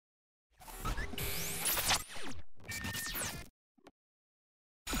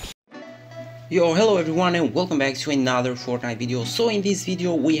Yo, hello everyone and welcome back to another Fortnite video. So in this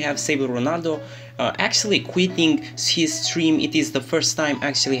video we have Nrg Ronaldo actually quitting his stream. It is the first time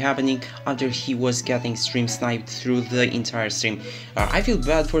actually happening after he was getting stream sniped through the entire stream. I feel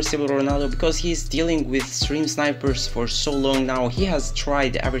bad for Nrg Ronaldo because he's dealing with stream snipers for so long now. He has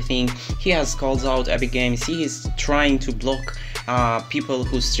tried everything. He has called out Epic Games. He is trying to block people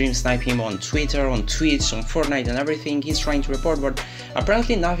who stream snipe him on Twitter, on Twitch, on Fortnite and everything. He's trying to report, but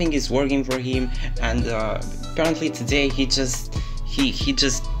apparently nothing is working for him, and apparently today he just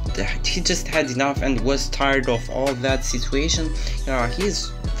had enough and was tired of all that situation.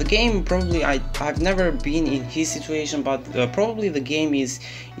 The game probably I've never been in his situation, but probably the game is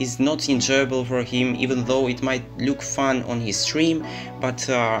not enjoyable for him, even though it might look fun on his stream, but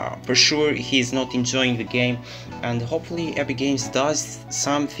for sure he's not enjoying the game. And hopefully Epic Games does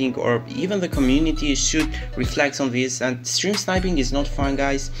something, or even the community should reflect on this. And stream sniping is not fun,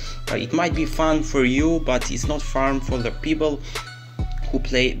 guys. It might be fun for you, but it's not fun for the people who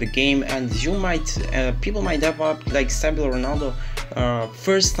play the game. And you might people might have up like Nrg Ronaldo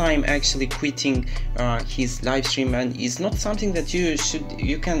first time actually quitting his live stream, and it's not something that you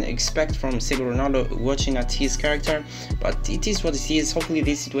can expect from Nrg Ronaldo watching at his character, but it is what it is. Hopefully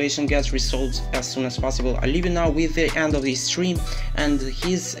this situation gets resolved as soon as possible. I'll leave you now with the end of this stream and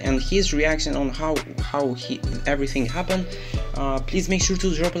his reaction on how everything happened. Please make sure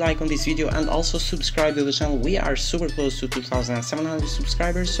to drop a like on this video and also subscribe to the channel. We are super close to 2,700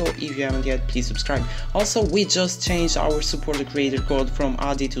 subscribers, so if you haven't yet, please subscribe. Also, we just changed our support the creator code from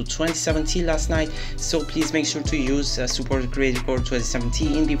ADI to 2070 last night, so please make sure to use support the creator code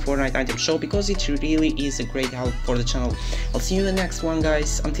 2070 in the Fortnite item show, because it really is a great help for the channel. I'll see you in the next one,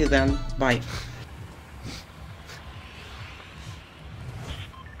 guys. Until then, bye.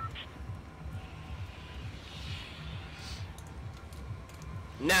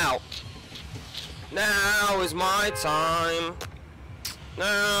 Now is my time.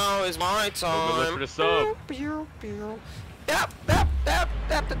 Now is my time. Go look for the sub. You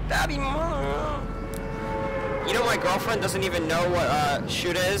know, my girlfriend doesn't even know what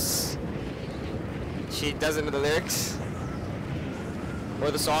shoot is. She doesn't know the lyrics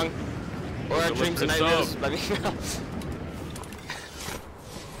or the song or Go dreams and look for the nightmares. sub. Let me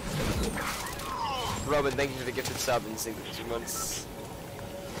Robin, thank you for the gifted sub and sync for 2 months.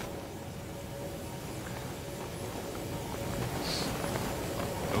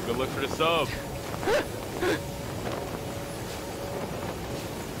 Go look for the sub.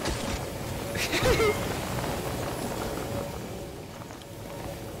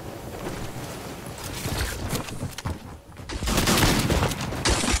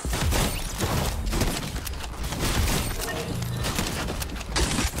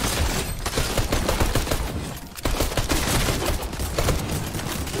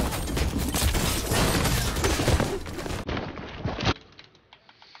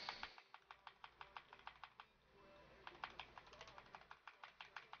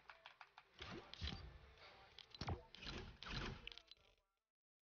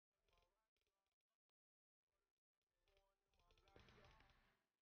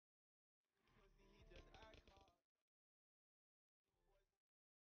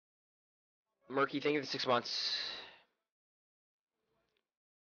 Murky, thank you for the 6 months.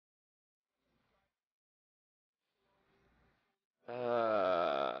 Go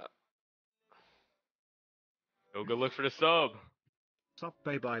look for the sub. Sup,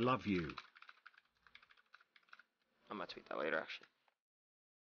 babe, I love you. I'm gonna tweet that later, actually.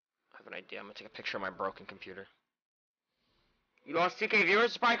 I have an idea. I'm gonna take a picture of my broken computer. You lost 2K viewers?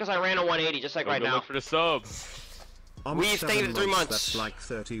 It's probably because I ran a 180, just like right Go now. look for the sub. We've taken 3 months. That's like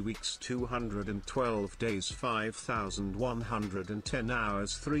 30 weeks, 212 days, 5,110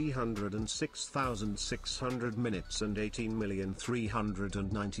 hours, 306,600 minutes, and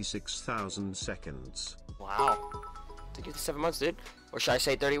 18,396,000 seconds. Wow. To get to 7 months, dude. Or should I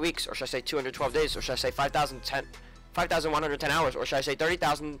say 30 weeks? Or should I say 212 days? Or should I say 5,110 hours? Or should I say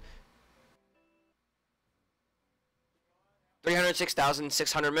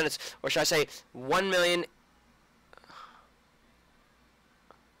 306,600 minutes? Or should I say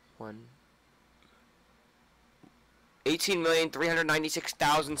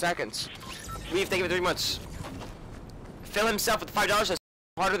 18,396,000 seconds. We've taken 3 months. Phil himself with $5 that's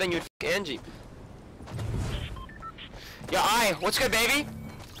harder than you'd Angie. Yo, what's good, baby?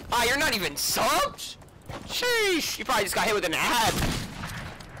 You're not even subbed? Sheesh, you probably just got hit with an ad.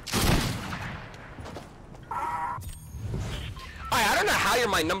 I don't know how you're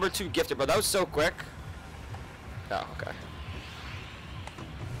my number 2 gifter, bro. That was so quick. Oh, okay.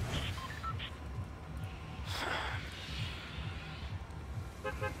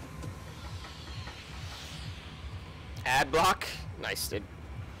 block. Nice, dude.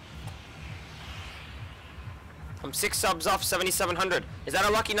 I'm 6 subs off 7,700. Is that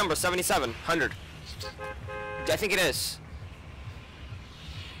a lucky number? 7,700. I think it is.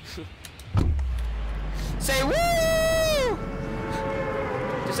 Say woo!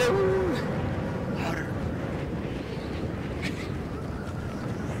 Just say woo! Louder.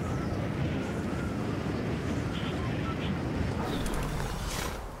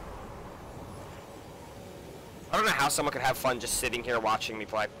 I don't know how someone could have fun just sitting here watching me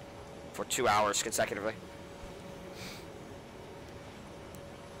play for 2 hours consecutively.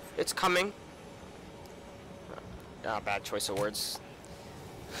 It's coming. Ah, bad choice of words.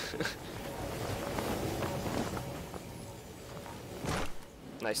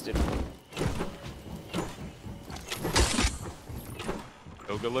 Nice, dude.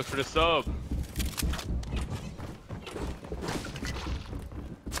 Go good look for the sub.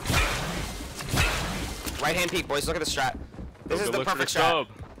 Right hand peek, boys. Look at the strat. This Go is good the look for perfect the strat. sub.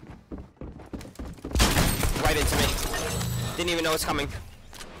 Right into me. Didn't even know it's coming.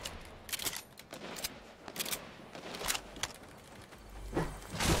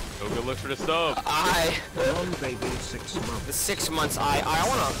 Go good look for the sub. On baby 6 months. The 6 months I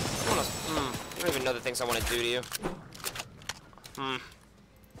wanna, you don't even know the things I wanna do to you.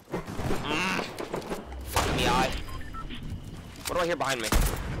 Fuck me, I. What do I hear behind me?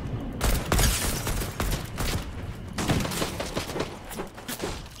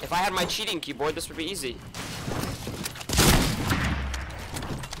 If I had my cheating keyboard, this would be easy.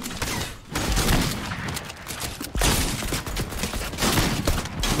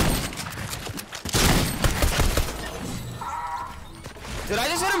 Did I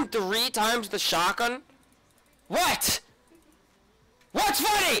just hit him 3 times with the shotgun? What? What's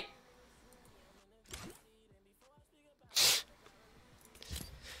funny?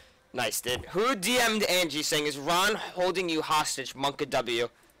 Nice, dude. Who DM'd Angie saying, is Ron holding you hostage, Monka W?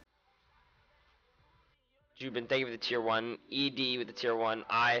 Jubin, thank you for the tier 1. ED with the tier 1.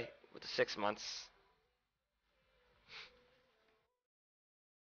 I with the 6 months.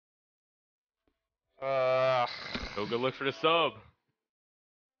 Go good look for the sub.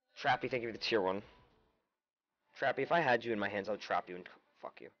 Trappy, thank you for the tier 1. Trappy, if I had you in my hands, I would trap you and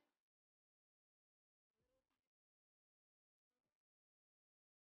fuck you.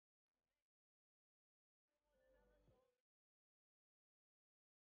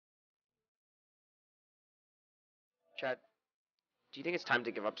 Chat, do you think it's time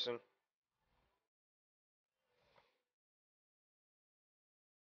to give up soon?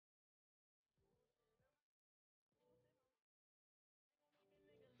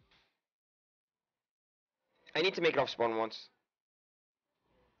 I need to make it off spawn once.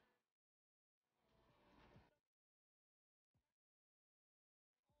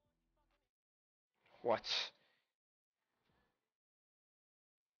 What?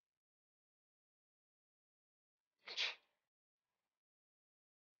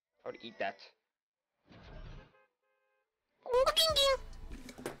 I would eat that.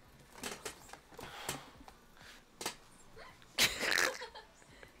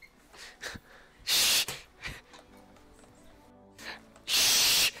 Shh.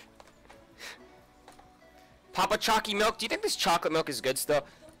 Shh. Papa Chalky milk. Do you think this chocolate milk is good still?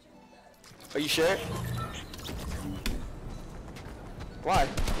 Are you sure? Why?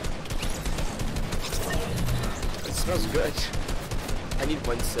 It smells good. I need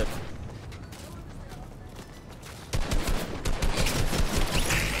 1 sip.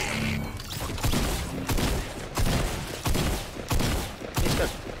 It's good.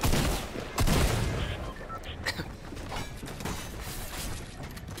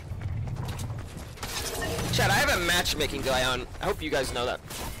 Chad, I have a matchmaking guy on. I hope you guys know that.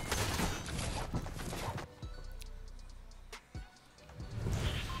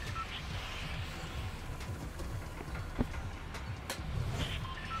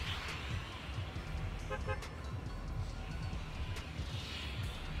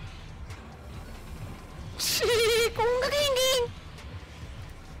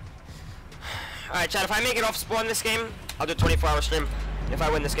 Alright, Chad, if I make it off spawn this game, I'll do a 24-hour stream if I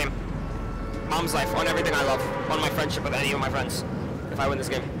win this game. Mom's life, on everything I love, on my friendship with any of my friends, if I win this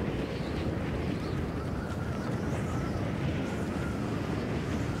game.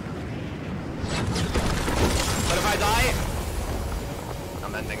 But if I die,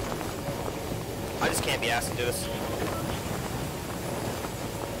 I'm ending. I just can't be asked to do this.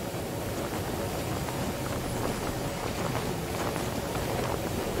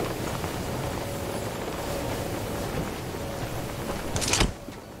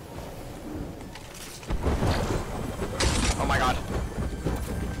 Oh my god.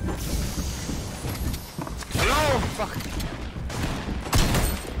 No! Fuck.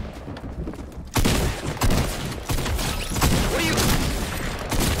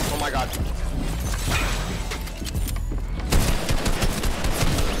 my god.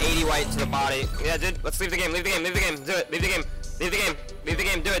 80 white to the body. Yeah, dude, let's leave the game, leave the game, leave the game, do it, leave the game, leave the game, leave the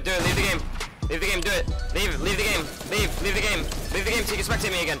game, do it, leave the game, leave the game, do it, leave the game, leave the game, leave the game so you can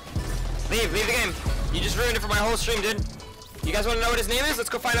spectate me again. Leave the game. You just ruined it for my whole stream, dude. You guys want to know what his name is? Let's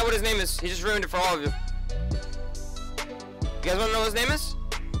go find out what his name is. He just ruined it for all of you. You guys want to know what his name is?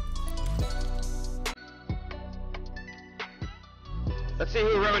 Let's see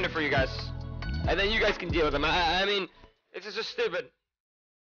who ruined it for you guys. And then you guys can deal with him. I mean, this is just stupid.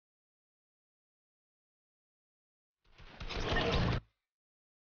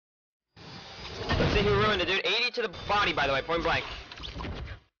 Let's see who ruined it, dude. 80 to the body, by the way, point blank.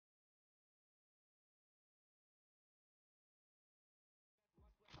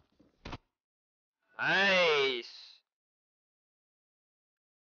 Nice.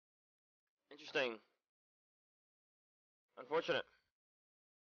 Interesting. Unfortunate.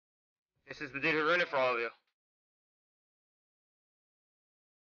 This is the dude who ruined it for all of you.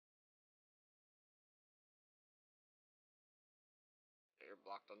 You're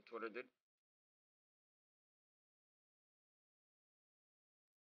blocked on Twitter, dude.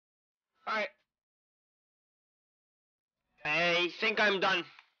 Alright. I think I'm done.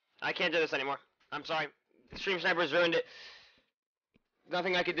 I can't do this anymore. I'm sorry. Stream Snipers ruined it.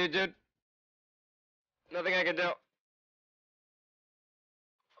 Nothing I could do, dude. Nothing I could do. Of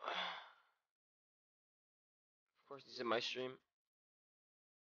course, he's in my stream.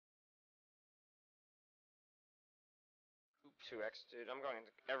 2x, dude. I'm going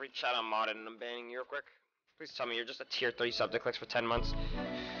into every chat I'm modded and I'm banning you real quick. Please tell me you're just a tier 3 sub that clicks for 10 months.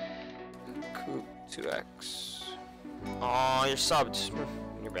 Coop 2x. Oh, you're subbed.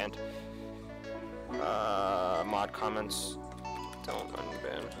 You're banned. Mod comments. Don't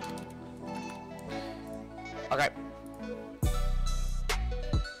unban. Okay.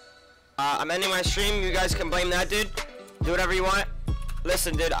 I'm ending my stream. You guys can blame that dude. Do whatever you want.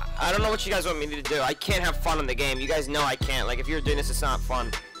 Listen, dude, I don't know what you guys want me to do. I can't have fun in the game. You guys know I can't. Like, if you're doing this, it's not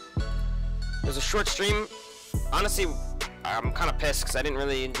fun. It was a short stream. Honestly, I'm kind of pissed because I didn't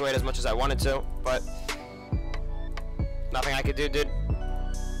really enjoy it as much as I wanted to. But nothing I could do, dude.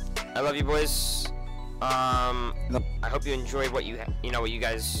 I love you, boys. I hope you enjoyed what you know what you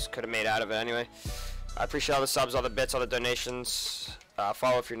guys could have made out of it. Anyway, I appreciate all the subs, all the bits, all the donations.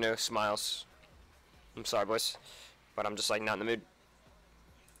 Follow if you're new. Smiles. I'm sorry, boys, but I'm just like not in the mood.